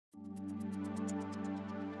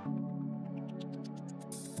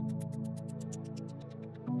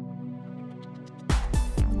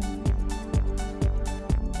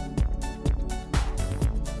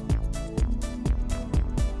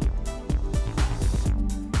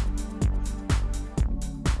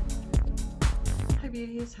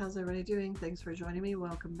guys, how's everybody doing? Thanks for joining me.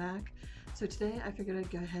 Welcome back. So today I figured I'd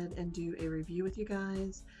go ahead and do a review with you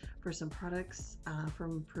guys for some products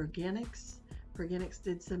from Proganix. Proganix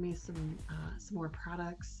did send me some more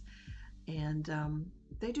products, and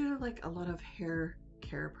they do like a lot of hair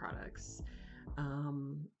care products.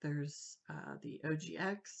 There's the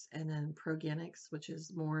OGX and then Proganix, which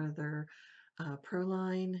is more of their Pro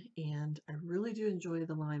line, and I really do enjoy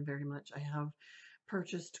the line very much. I have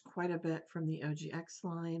purchased quite a bit from the OGX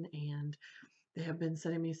line, and they have been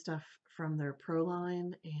sending me stuff from their Pro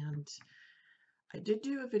line, and I did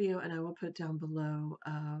do a video, and I will put down below,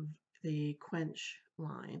 of the Quench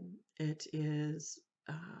line. It is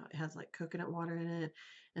it has like coconut water in it.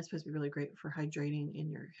 It's supposed to be really great for hydrating in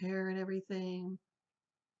your hair and everything.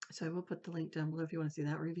 So I will put the link down below if you want to see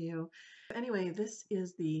that review. Anyway, this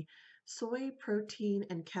is the Soy Protein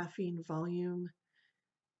and Caffeine Volume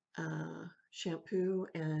Shampoo,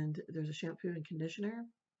 and there's a shampoo and conditioner.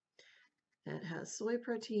 And it has soy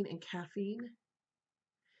protein and caffeine,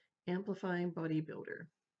 amplifying bodybuilder.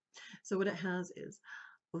 So what it has is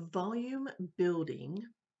volume building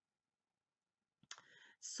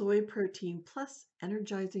soy protein plus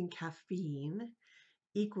energizing caffeine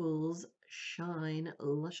equals shine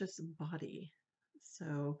luscious body.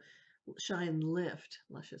 So shine lift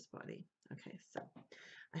luscious body. Okay, so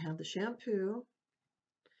I have the shampoo,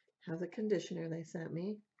 have the conditioner they sent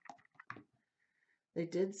me. They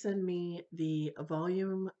did send me the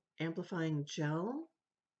volume amplifying gel,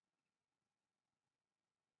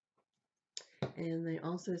 and they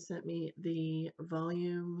also sent me the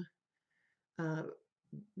volume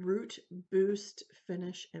root boost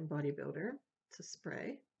finish and bodybuilder. It's a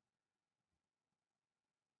spray.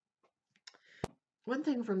 One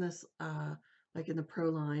thing from this, like in the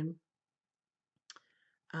Pro line,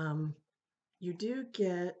 you do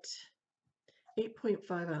get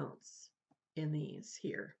 8.5 ounce in these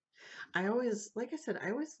here. I always, like I said,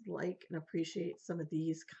 I always like and appreciate some of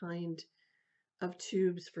these kind of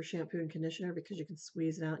tubes for shampoo and conditioner, because you can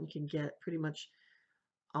squeeze it out and you can get pretty much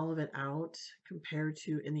all of it out, compared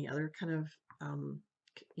to in the other kind of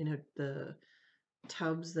the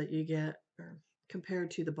tubs that you get, or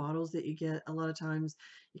compared to the bottles that you get. A lot of times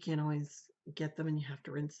you can't always get them, and you have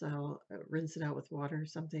to rinse it out with water or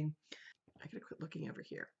something. I gotta quit looking over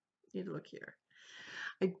here. Need to look here.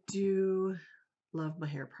 I do love my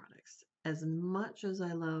hair products as much as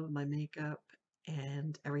I love my makeup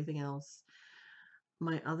and everything else.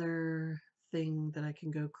 My other thing that I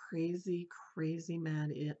can go crazy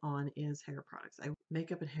mad on is hair products.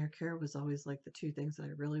 Makeup and hair care was always like the two things that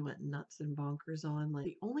I really went nuts and bonkers on. Like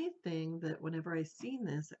the only thing that whenever I seen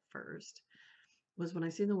this at first was when I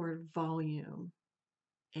seen the word volume,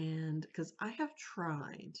 and because I have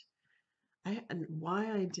tried, and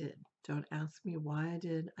why I did, don't ask me why I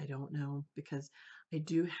did, I don't know, because I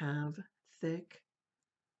do have thick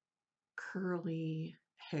curly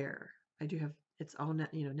hair. I do have, it's all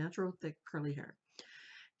natural thick curly hair,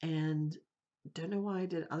 and don't know why I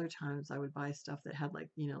did. Other times I would buy stuff that had like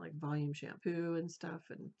like volume shampoo and stuff,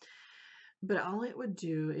 but all it would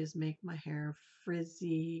do is make my hair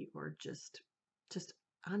frizzy or just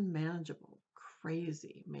unmanageable,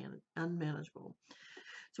 unmanageable.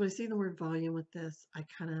 So when I see the word volume with this, I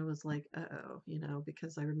kind of was like, uh-oh,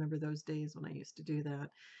 because I remember those days when I used to do that,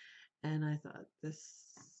 and I thought this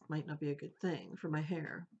might not be a good thing for my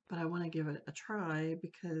hair, but I want to give it a try,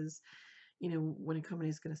 because when a company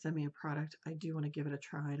is going to send me a product, I do want to give it a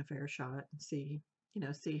try and a fair shot and see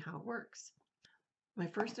how it works. My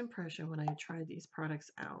first impression when I tried these products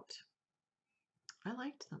out, I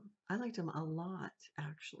liked them. I liked them a lot,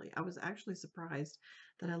 actually. I was actually surprised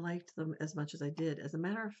that I liked them as much as I did. As a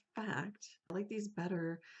matter of fact, I like these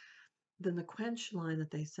better than the Quench line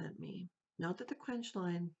that they sent me. Not that the Quench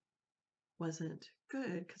line wasn't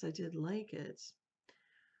good, because I did like it,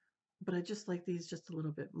 but I just like these just a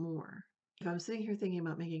little bit more. If I'm sitting here thinking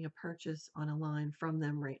about making a purchase on a line from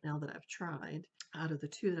them right now that I've tried, out of the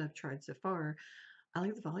two that I've tried so far, I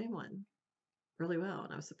like the volume one really well,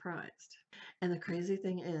 and I was surprised. And the crazy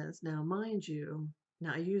thing is, now mind you,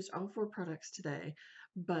 now I used all 4 products today,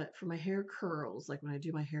 but for my hair curls, like when I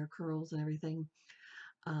do my hair curls and everything,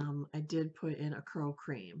 I did put in a curl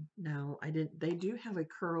cream. Now they do have a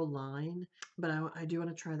curl line, but I do want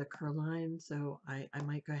to try the curl line, so I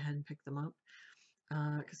might go ahead and pick them up,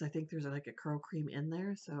 because I think there's like a curl cream in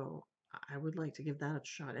there, so I would like to give that a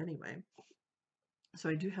shot anyway. So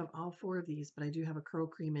I do have all 4 of these, but I do have a curl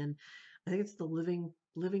cream in. I think it's the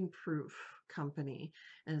Living Proof company,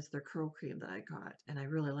 and it's their curl cream that I got, and I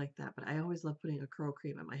really like that. But I always love putting a curl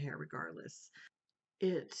cream in my hair regardless.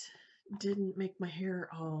 It didn't make my hair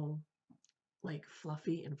all like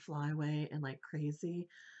fluffy and fly away and like crazy.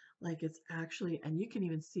 Like it's actually, and you can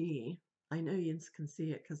even see, I know you can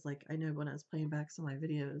see it because like I know when I was playing back some of my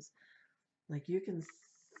videos, like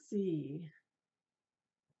see,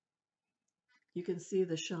 you can see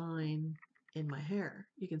the shine in my hair.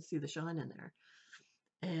 You can see the shine in there.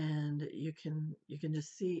 And you can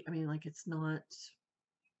just see, I mean, like it's not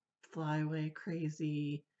fly away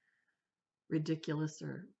crazy, ridiculous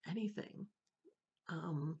or anything.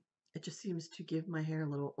 It just seems to give my hair a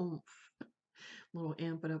little oomph, a little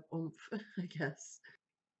amp it up oomph, I guess.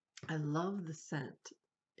 I love the scent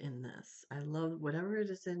in this. I love whatever it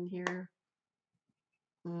is in here.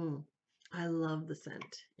 I love the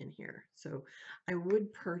scent in here. So I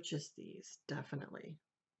would purchase these, definitely.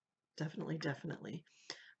 Definitely, definitely.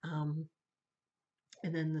 And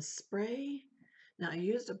then the spray. Now I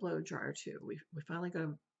used a blow dryer too. We finally got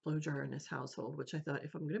a blow dryer in this household, which I thought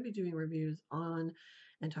if I'm going to be doing reviews on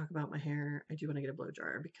and talk about my hair, I do want to get a blow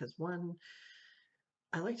dryer because one,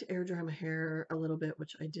 I like to air dry my hair a little bit,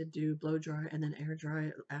 which I did do blow dry and then air dry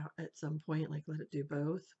it out at some point, like let it do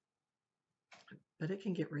both. But it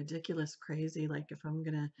can get ridiculous crazy. Like if I'm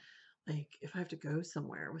gonna, like if I have to go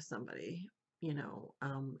somewhere with somebody, you know,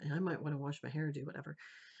 and I might want to wash my hair, do whatever,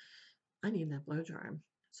 I need that blow dryer.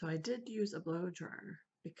 So I did use a blow dryer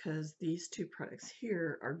because these two products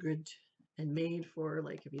here are good and made for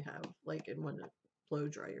like if you have like and want to blow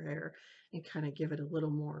dry your hair and kind of give it a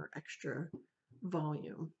little more extra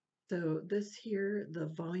volume. So this here, the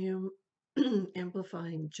volume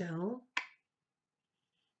amplifying gel,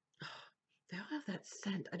 they all have that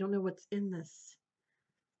scent. I don't know what's in this.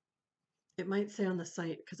 It might say on the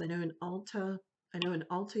site because I know in Ulta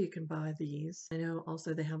you can buy these. I know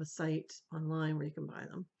also they have a site online where you can buy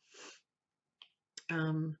them.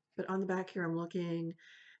 But on the back here, I'm looking,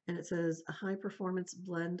 and it says a high-performance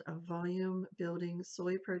blend of volume-building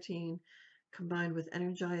soy protein combined with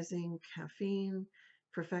energizing caffeine,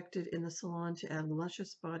 perfected in the salon to add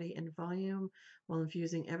luscious body and volume while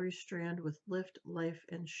infusing every strand with lift, life,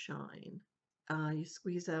 and shine. You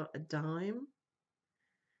squeeze out a dime,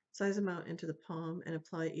 size them out into the palm, and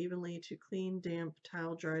apply evenly to clean, damp,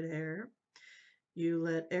 towel-dried hair. You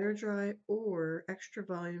let air dry or extra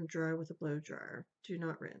volume dry with a blow dryer. Do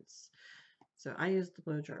not rinse. So I use the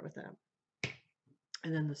blow dryer with that.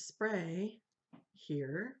 And then the spray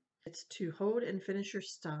here, it's to hold and finish your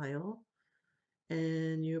style.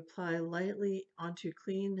 And you apply lightly onto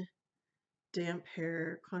clean, damp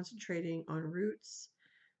hair, concentrating on roots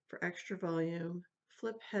for extra volume.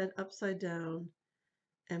 Flip head upside down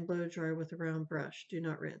and blow dry with a round brush. Do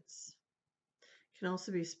not rinse. Can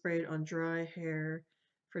also be sprayed on dry hair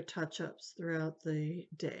for touch-ups throughout the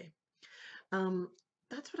day.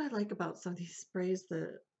 That's what I like about some of these sprays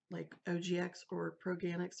that like OGX or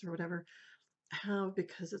Proganix or whatever have,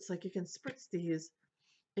 because it's like you can spritz these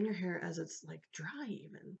in your hair as it's like dry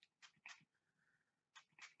even.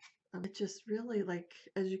 It just really, like,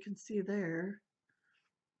 as you can see there,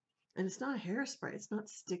 and it's not a hairspray, it's not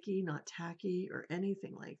sticky, not tacky or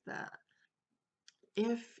anything like that.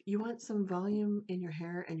 If you want some volume in your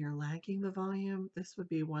hair and you're lacking the volume, this would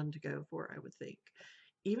be one to go for, I would think.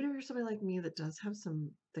 Even if you're somebody like me that does have some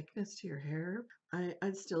thickness to your hair,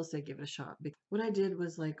 I'd still say give it a shot. What I did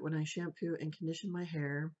was, like, when I shampoo and condition my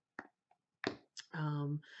hair,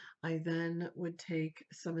 I then would take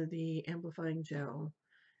some of the amplifying gel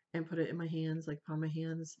and put it in my hands, like palm my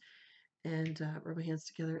hands, and rub my hands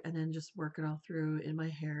together, and then just work it all through in my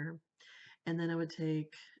hair. And then I would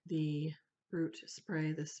take the root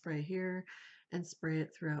spray, this spray here, and spray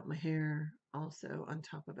it throughout my hair also on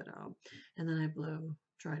top of it all. And then I blow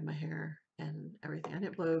dried my hair and everything. I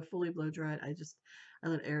didn't fully blow dry it. I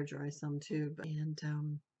let air dry some too.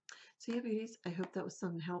 So yeah, beauties, I hope that was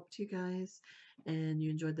some help to you guys and you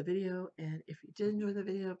enjoyed the video. And if you did enjoy the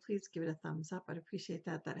video, please give it a thumbs up. I'd appreciate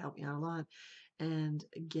that. That helped me out a lot and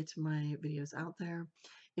get my videos out there.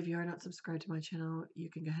 If you are not subscribed to my channel, you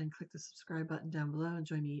can go ahead and click the subscribe button down below and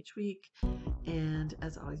join me each week. And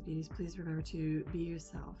as always, beauties, please remember to be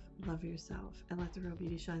yourself, love yourself, and let the real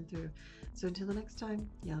beauty shine through. So until the next time,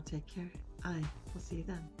 y'all take care. I will see you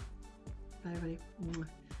then. Bye, everybody.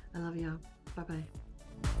 I love y'all. Bye-bye.